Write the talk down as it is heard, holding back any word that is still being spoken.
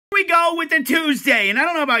go with the Tuesday, and I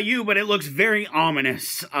don't know about you, but it looks very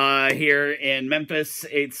ominous here in Memphis.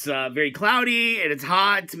 It's very cloudy, and it's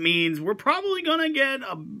hot, means we're probably gonna get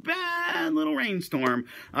a bad little rainstorm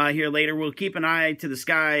here later. We'll keep an eye to the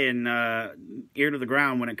sky and ear to the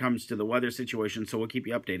ground when it comes to the weather situation, so we'll keep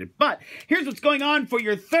you updated. But here's what's going on for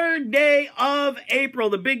your third day of April.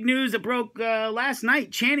 The big news that broke last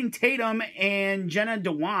night: Channing Tatum and Jenna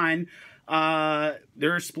Dewan,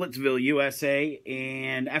 they're Splitsville, USA,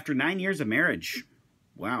 and after 9 years of marriage.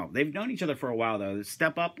 Wow, they've known each other for a while, though.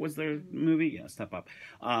 Step Up was their movie? Yeah, Step Up,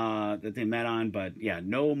 that they met on, but yeah,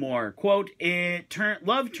 no more. Quote,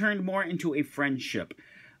 love turned more into a friendship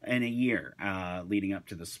in a year leading up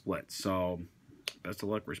to the split. So best of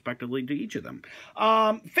luck, respectively, to each of them.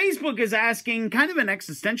 Facebook is asking kind of an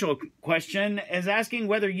existential question, is asking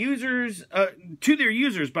whether users, to their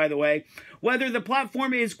users, by the way, whether the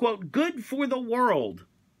platform is, quote, good for the world.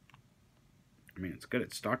 I mean, it's good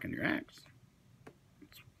at stalking your ex.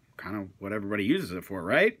 It's kind of what everybody uses it for,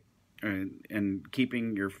 right? And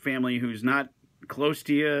keeping your family who's not close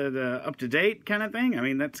to you up to date kind of thing. I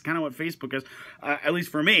mean, that's kind of what Facebook is, at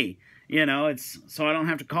least for me. You know, it's so I don't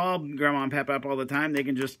have to call Grandma and Papa up all the time. They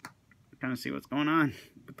can just kind of see what's going on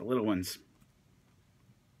with the little ones.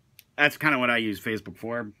 That's kind of what I use Facebook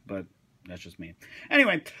for, but that's just me.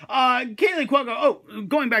 Anyway, Kaley Cuoco. Oh,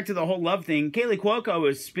 going back to the whole love thing, Kaley Cuoco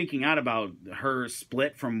is speaking out about her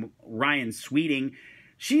split from Ryan Sweeting.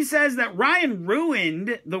 She says that Ryan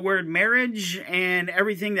ruined the word marriage and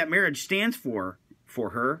everything that marriage stands for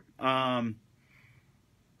her.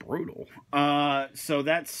 Brutal. So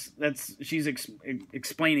that's she's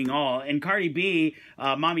explaining all. And Cardi B,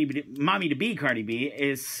 mommy to be Cardi B,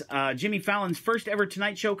 is Jimmy Fallon's first ever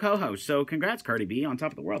Tonight Show co-host. So congrats, Cardi B, on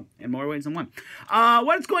top of the world in more ways than one.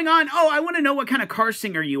 What's going on? Oh, I want to know what kind of car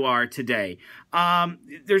singer you are today.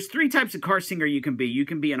 There's three types of car singer you can be. You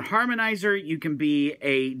can be a harmonizer, you can be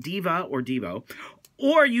a diva or divo,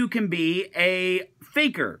 or you can be a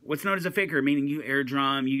faker. What's known as a faker, meaning you air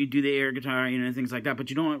drum, you do the air guitar, you know, things like that, but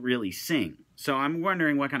you don't really sing. So I'm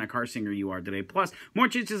wondering what kind of car singer you are today. Plus, more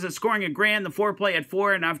chances of scoring $1,000, the foreplay at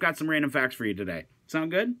 4, and I've got some random facts for you today. Sound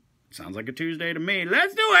good? Sounds like a Tuesday to me.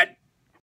 Let's do it!